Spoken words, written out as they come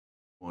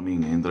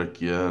Morning, Hendrik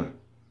here.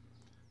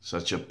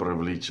 Such a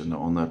privilege and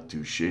honor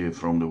to share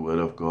from the Word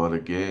of God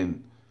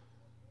again.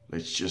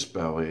 Let's just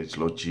bow our heads,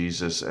 Lord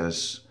Jesus,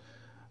 as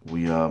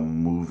we are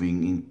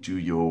moving into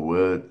your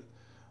Word.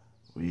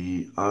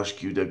 We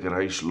ask you the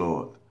grace,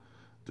 Lord,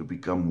 to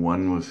become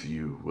one with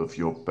you, with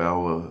your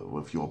power,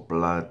 with your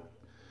blood,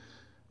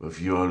 with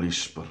your Holy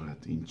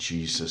Spirit. In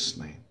Jesus'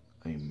 name,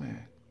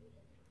 amen.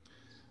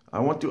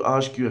 I want to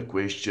ask you a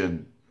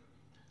question.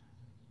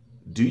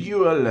 Do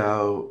you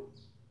allow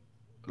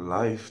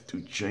life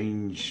to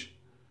change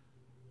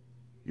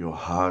your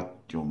heart,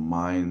 your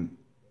mind,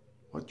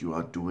 what you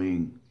are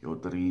doing, your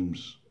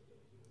dreams?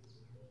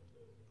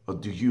 Or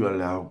do you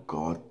allow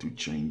God to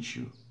change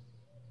you?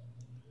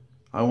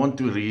 I want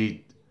to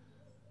read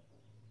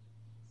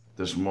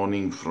this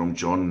morning from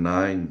John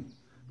 9,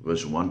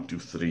 verse 1 to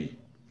 3.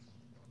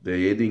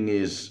 The heading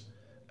is,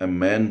 A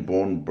Man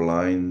Born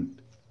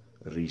Blind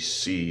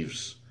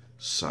Receives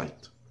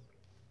Sight.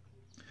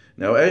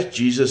 Now as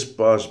Jesus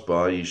passed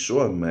by, he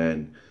saw a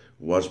man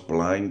who was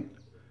blind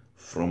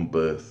from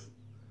birth.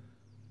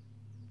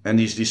 And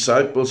his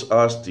disciples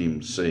asked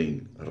him,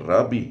 saying,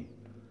 Rabbi,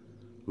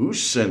 who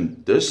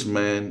sinned, this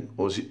man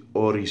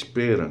or his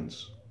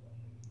parents,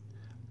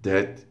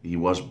 that he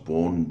was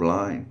born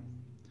blind?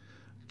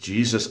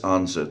 Jesus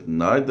answered,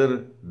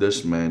 Neither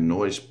this man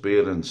nor his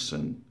parents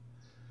sinned,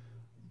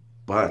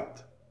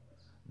 but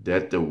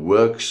that the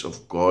works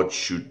of God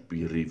should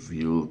be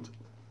revealed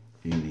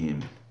in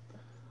him.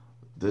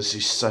 This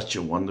is such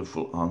a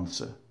wonderful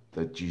answer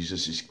that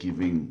Jesus is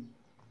giving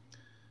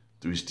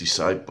to his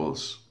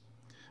disciples.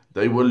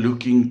 They were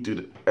looking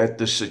at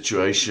the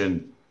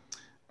situation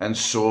and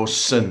saw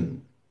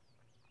sin.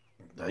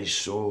 They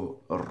saw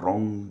a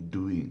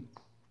wrongdoing.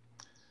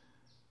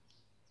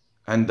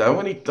 And how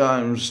many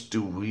times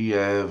do we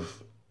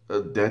have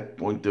that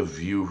point of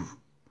view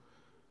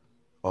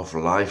of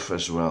life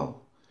as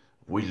well?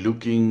 We're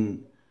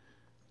looking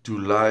to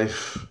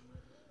life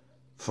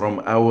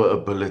from our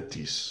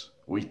abilities.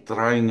 We're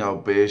trying our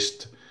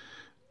best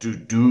to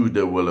do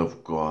the will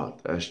of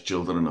God as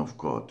children of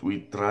God.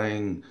 We're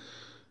trying,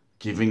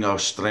 giving our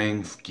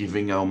strength,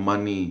 giving our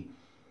money.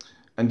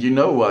 And you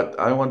know what?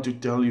 I want to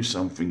tell you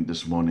something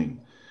this morning.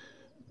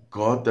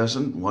 God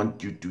doesn't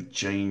want you to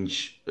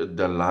change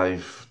the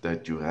life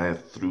that you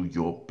have through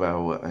your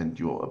power and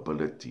your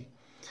ability.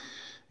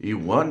 He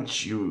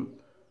wants you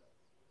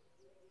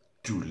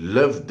to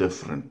live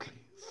differently,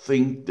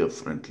 think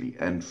differently,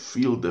 and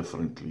feel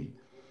differently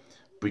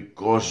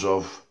because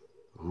of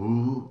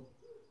who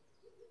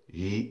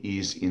He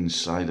is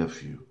inside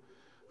of you,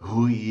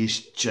 who He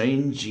is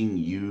changing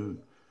you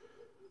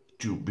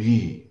to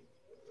be,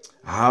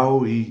 how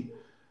He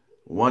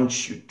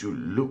wants you to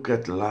look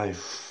at life,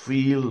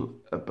 feel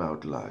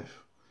about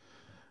life.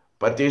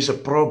 But there's a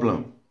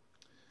problem.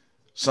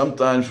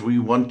 Sometimes we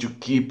want to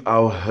keep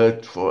our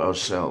hurt for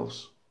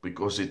ourselves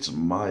because it's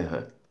my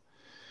hurt.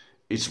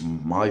 It's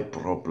my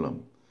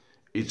problem.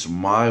 It's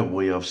my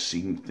way of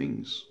seeing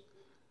things.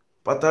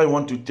 But I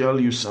want to tell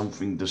you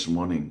something this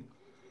morning.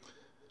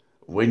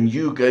 When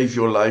you gave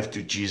your life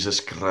to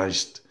Jesus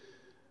Christ,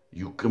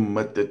 you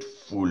committed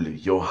fully,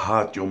 your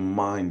heart, your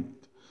mind,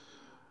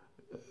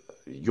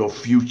 your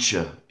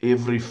future,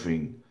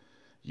 everything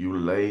you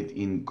laid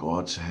in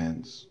God's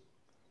hands.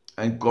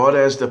 And God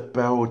has the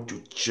power to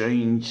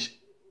change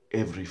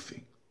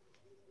everything.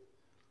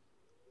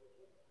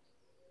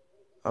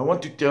 I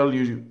want to tell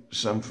you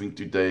something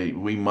today.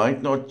 We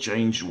might not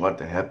change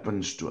what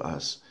happens to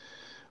us,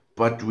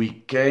 but we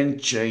can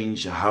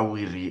change how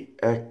we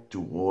react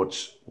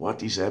towards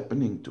what is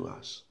happening to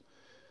us.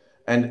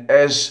 And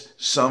as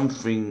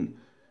something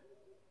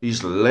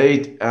is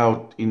laid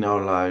out in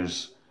our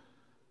lives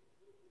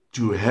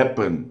to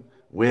happen,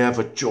 we have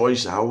a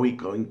choice how we're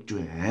going to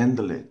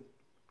handle it.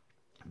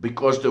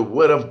 Because the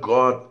Word of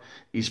God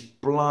is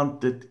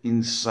planted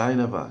inside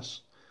of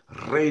us,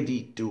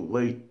 ready to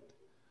wait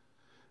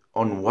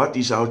on what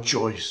is our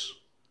choice.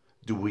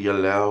 Do we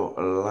allow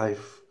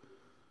life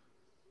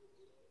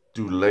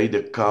to lay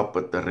the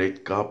carpet, the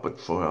red carpet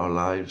for our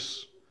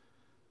lives?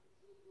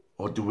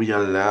 Or do we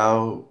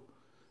allow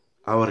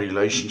our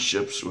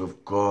relationships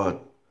with God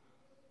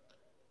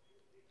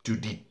to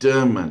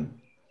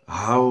determine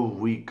how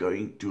we're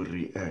going to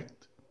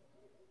react?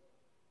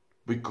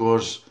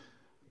 Because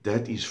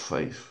that is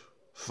faith.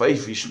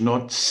 Faith is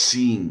not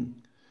seeing.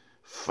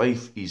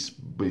 Faith is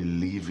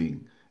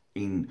believing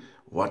in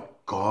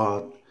what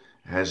God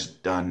has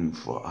done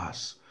for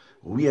us.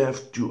 We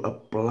have to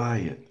apply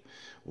it.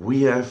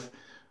 We have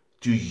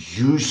to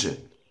use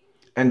it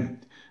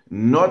and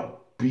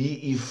not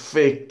be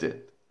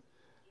affected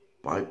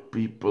by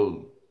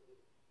people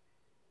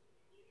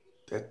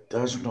that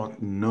does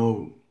not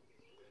know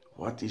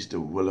what is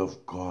the will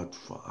of God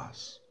for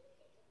us.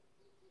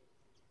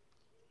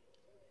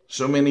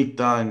 So many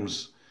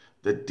times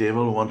the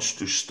devil wants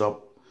to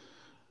stop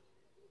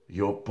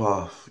your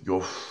path,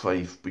 your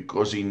faith,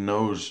 because he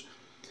knows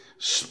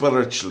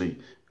spiritually,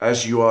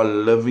 as you are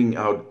living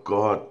out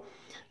God,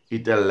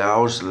 it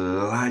allows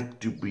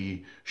light to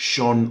be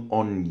shone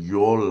on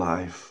your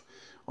life,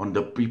 on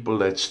the people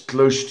that's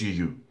close to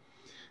you.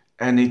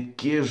 And it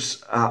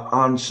gives an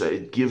answer,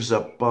 it gives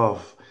a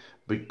path,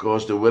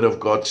 because the Word of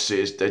God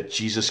says that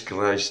Jesus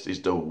Christ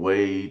is the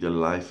way, the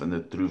life, and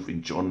the truth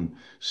in John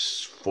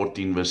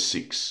 14 verse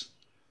 6.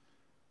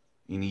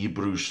 In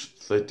Hebrews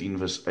 13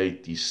 verse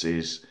 8 he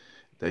says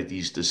that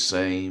he's the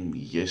same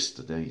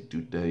yesterday,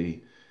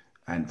 today,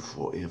 and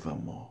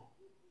forevermore.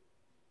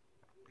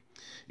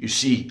 You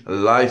see,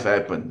 life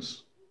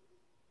happens,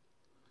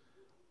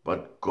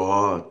 but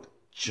God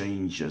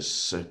changes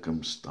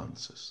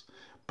circumstances.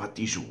 But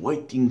he's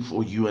waiting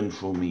for you and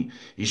for me.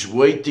 He's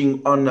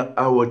waiting on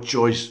our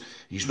choice.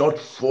 He's not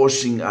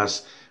forcing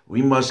us.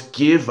 We must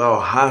give our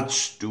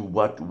hearts to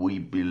what we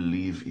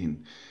believe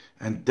in.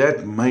 And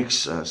that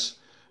makes us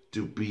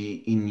to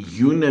be in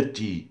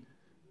unity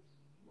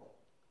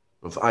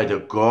with either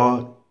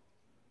God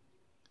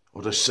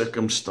or the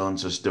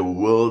circumstances, the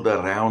world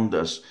around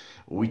us,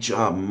 which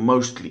are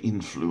mostly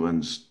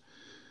influenced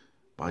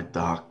by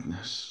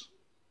darkness.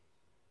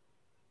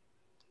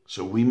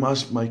 So we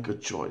must make a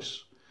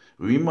choice.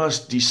 We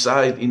must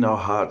decide in our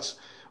hearts,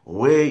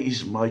 where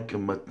is my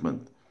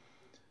commitment?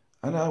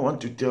 And I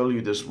want to tell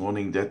you this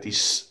morning that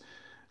this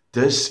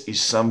is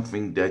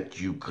something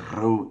that you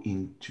grow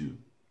into.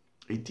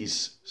 It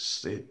is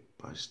step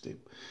by step.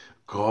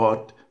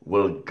 God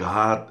will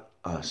guard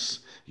us.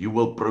 He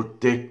will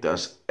protect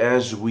us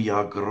as we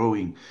are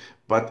growing.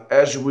 But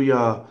as we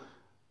are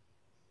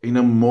in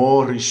a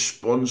more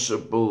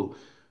responsible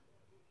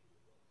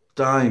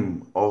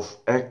time of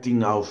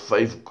acting our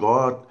faith,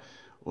 God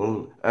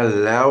will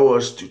allow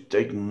us to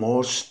take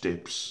more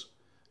steps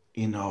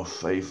in our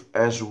faith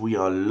as we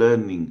are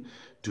learning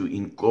to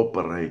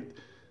incorporate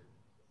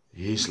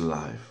His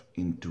life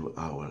into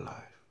our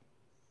life.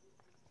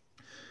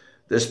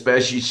 This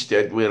passage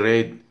that we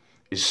read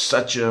is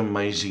such an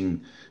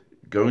amazing.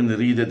 Go and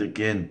read it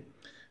again.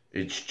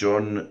 It's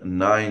John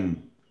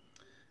 9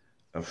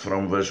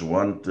 from verse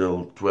 1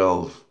 till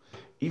 12.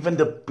 Even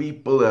the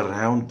people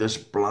around this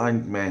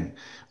blind man,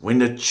 when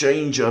the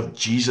change of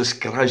Jesus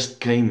Christ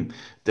came,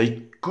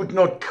 they could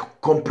not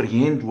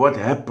comprehend what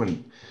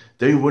happened.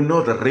 They were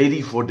not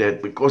ready for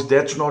that, because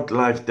that's not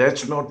life.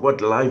 That's not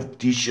what life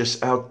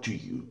dishes out to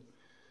you.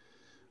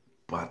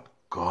 But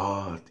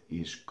God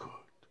is good.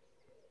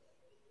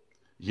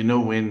 You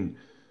know, when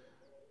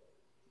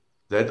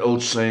that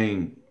old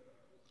saying,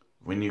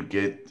 when you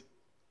get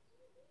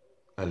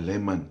a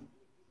lemon,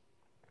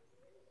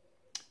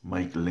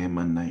 make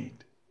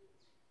lemonade.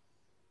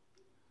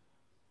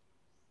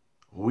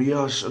 We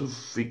are so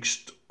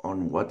fixed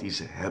on what is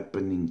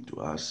happening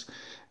to us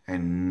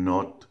and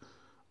not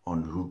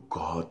on who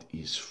God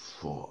is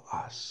for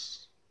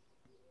us.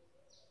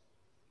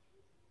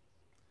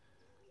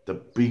 The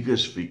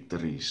biggest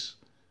victories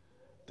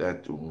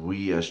that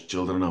we as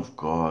children of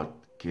God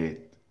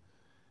get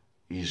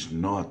is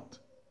not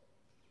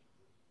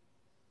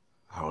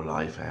how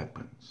life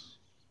happens,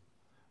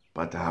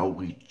 but how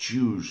we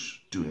choose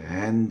to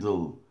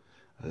handle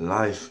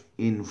life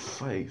in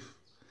faith.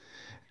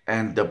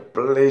 And the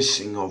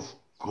blessing of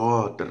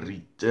God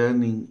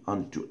returning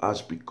unto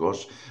us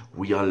because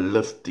we are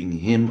lifting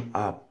Him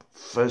up,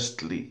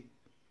 firstly,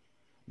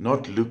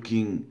 not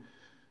looking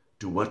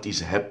to what is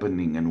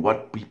happening and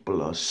what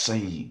people are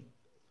saying.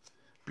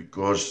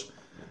 Because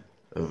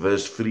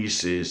verse 3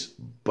 says,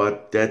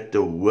 but that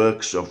the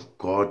works of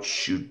God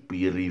should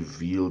be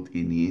revealed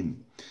in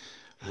Him.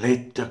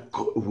 Let the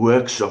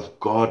works of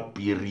God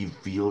be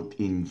revealed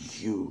in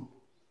you.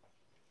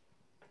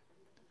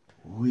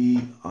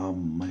 We are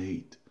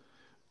made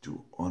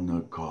to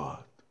honor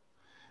God.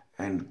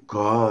 And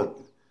God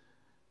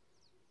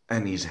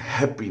and His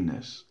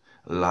happiness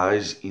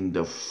lies in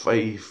the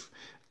faith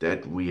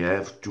that we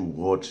have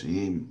towards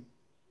Him.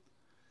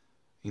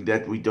 In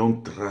that we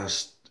don't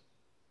trust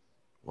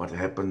what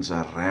happens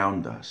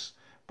around us,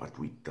 but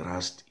we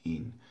trust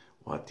in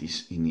what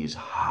is in His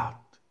heart.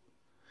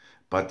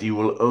 But He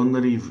will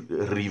only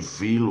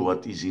reveal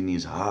what is in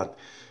His heart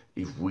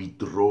if we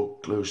draw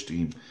close to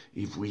Him,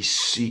 if we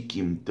seek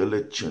Him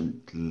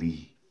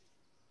diligently.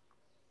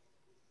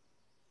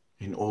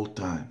 In all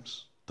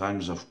times,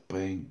 times of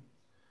pain,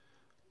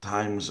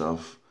 times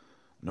of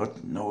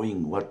not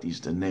knowing what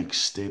is the next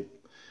step,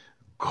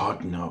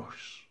 God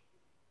knows.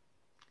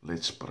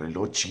 Let's pray.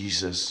 Lord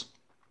Jesus,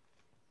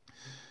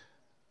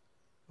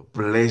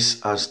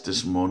 bless us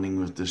this morning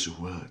with this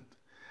word.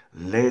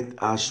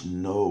 Let us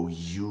know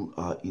You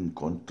are in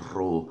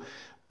control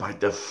by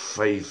the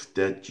faith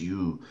that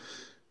You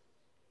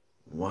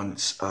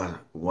want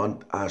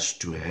us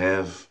to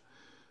have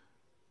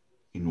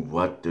in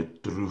what the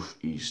truth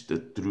is, the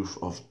truth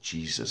of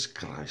Jesus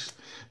Christ,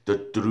 the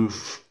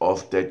truth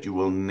of that You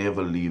will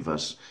never leave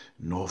us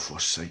nor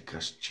forsake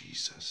us,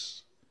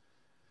 Jesus.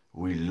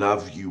 We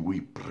love You,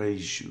 we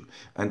praise You,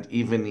 and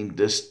even in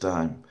this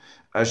time,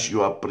 as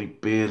You are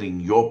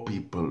preparing Your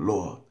people,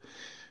 Lord,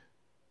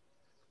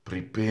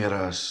 prepare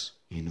us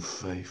in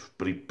faith,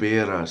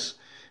 prepare us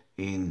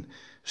in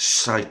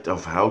sight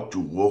of how to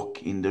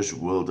walk in this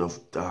world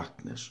of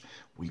darkness.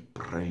 We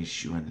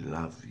praise You and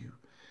love You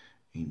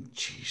in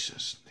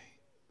Jesus' name.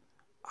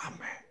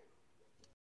 Amen.